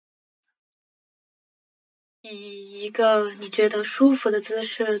以一个你觉得舒服的姿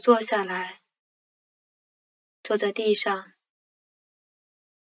势坐下来，坐在地上，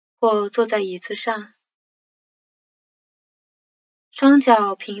或坐在椅子上，双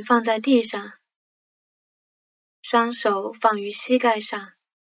脚平放在地上，双手放于膝盖上，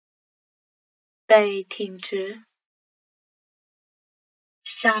背挺直，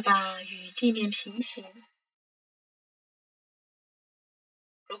下巴与地面平行。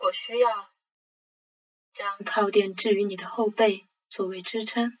如果需要，将靠垫置于你的后背作为支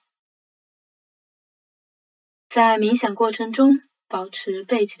撑。在冥想过程中，保持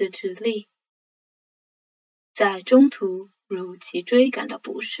背脊的直立。在中途，如脊椎感到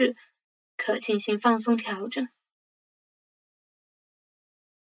不适，可进行放松调整。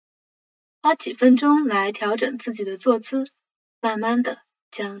花几分钟来调整自己的坐姿，慢慢的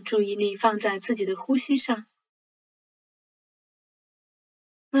将注意力放在自己的呼吸上。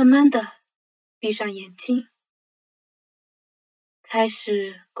慢慢的闭上眼睛，开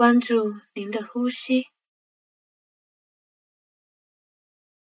始关注您的呼吸。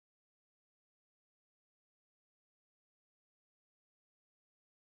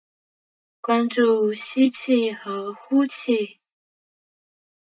关注吸气和呼气。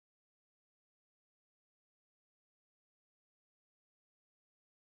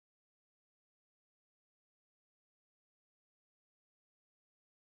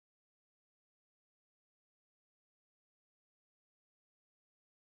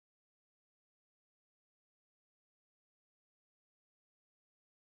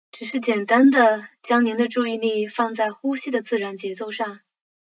只是简单的将您的注意力放在呼吸的自然节奏上。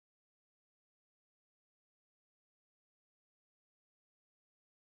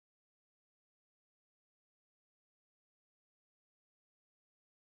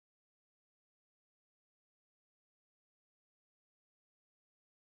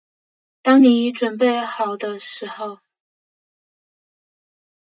当你准备好的时候，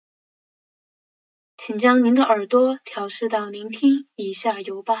请将您的耳朵调试到聆听以下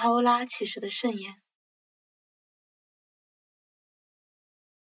由巴哈欧拉启示的圣言。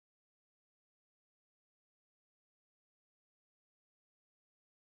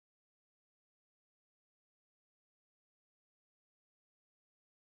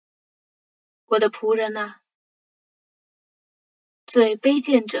我的仆人啊，最卑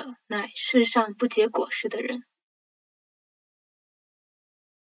贱者乃世上不结果实的人，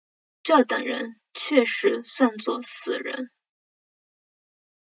这等人确实算作死人。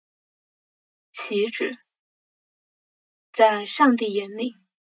岂止，在上帝眼里，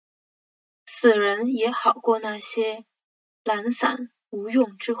死人也好过那些懒散无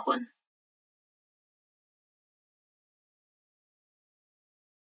用之魂。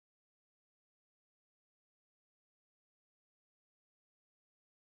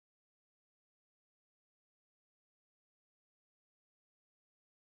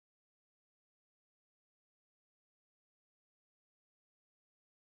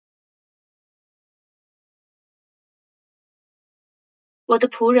我的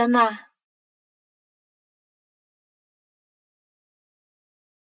仆人啊，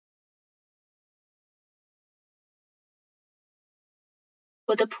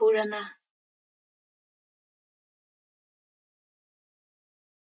我的仆人啊，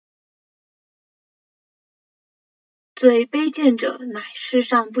最卑贱者乃世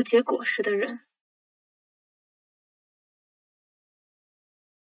上不结果实的人。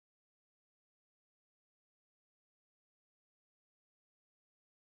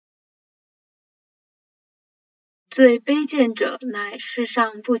最卑贱者乃世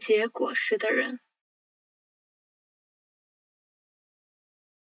上不结果实的人。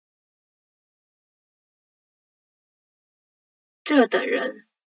这等人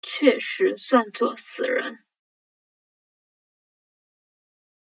确实算作死人。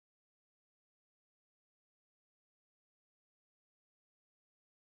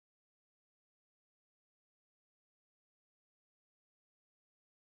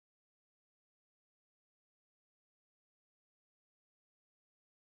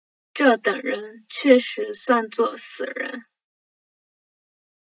这等人确实算作死人。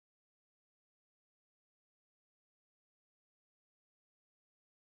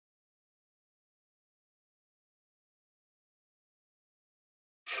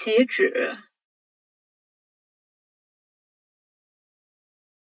岂止，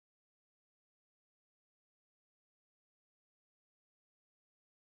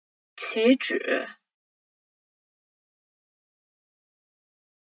岂止，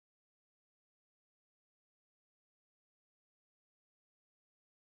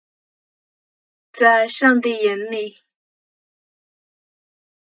在上帝眼里，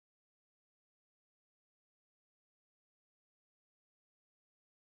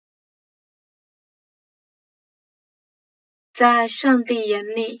在上帝眼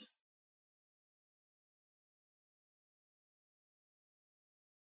里，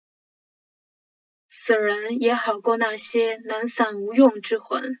死人也好过那些懒散无用之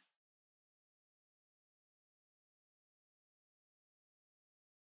魂。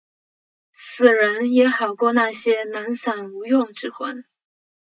死人也好过那些懒散无用之魂。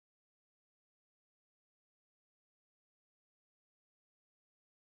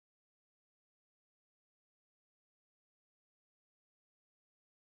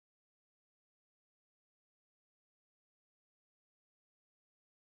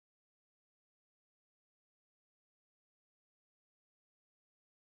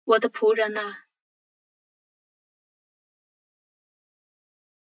我的仆人啊，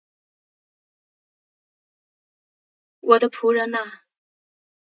我的仆人啊，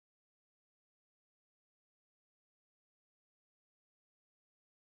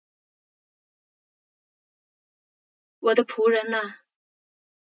我的仆人啊，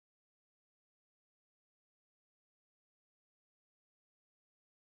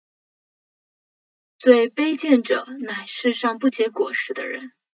最卑贱者乃世上不结果实的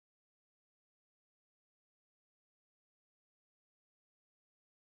人。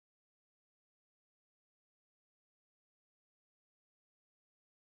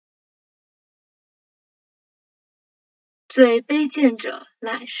最卑贱者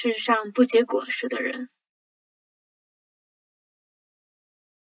乃世上不结果实的人。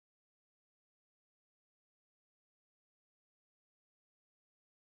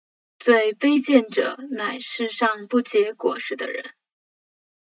最卑贱者乃世上不结果实的人。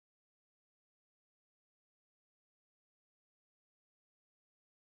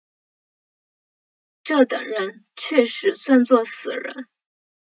这等人确实算作死人。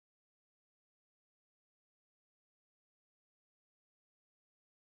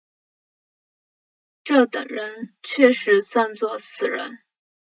这等人确实算作死人。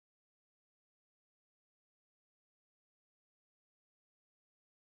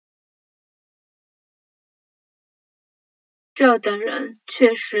这等人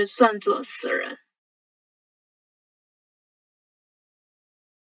确实算作死人。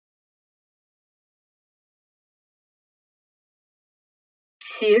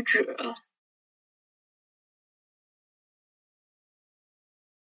岂止！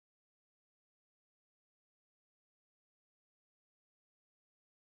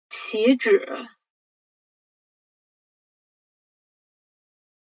岂止！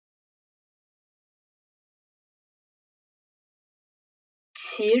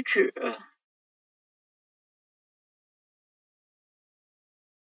岂止！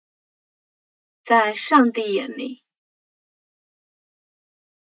在上帝眼里，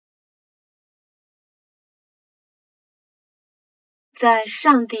在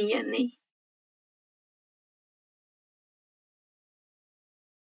上帝眼里，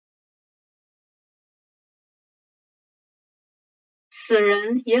死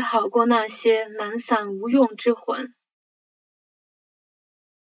人也好过那些懒散无用之魂。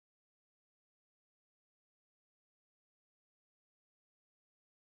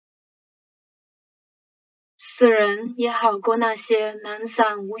死人也好过那些懒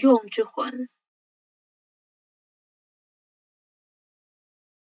散无用之魂。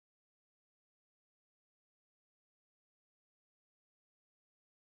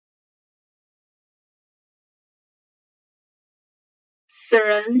死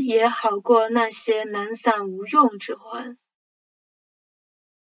人也好过那些懒散无用之魂。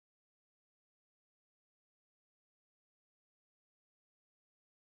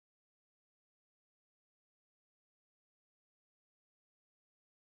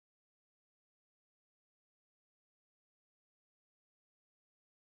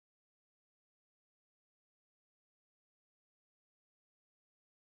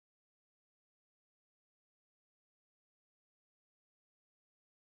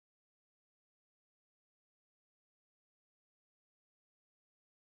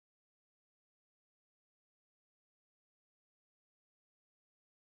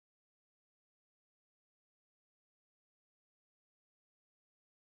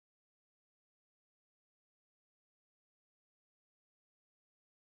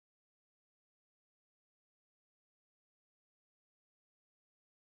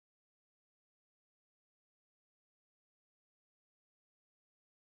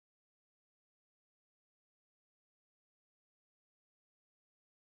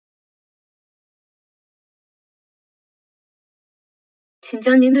请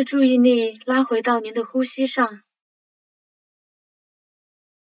将您的注意力拉回到您的呼吸上，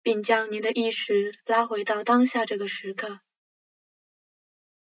并将您的意识拉回到当下这个时刻。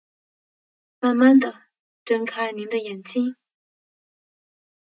慢慢的睁开您的眼睛。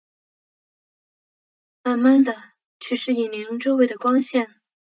慢慢的去适应您周围的光线。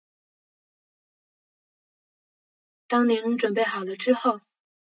当您准备好了之后，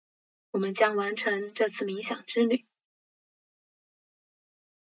我们将完成这次冥想之旅。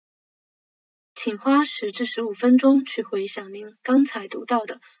请花10至15分钟去回想您刚才读到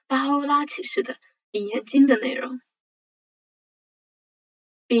的巴哈欧拉启示的引言经的内容，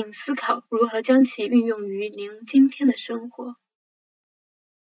并思考如何将其运用于您今天的生活。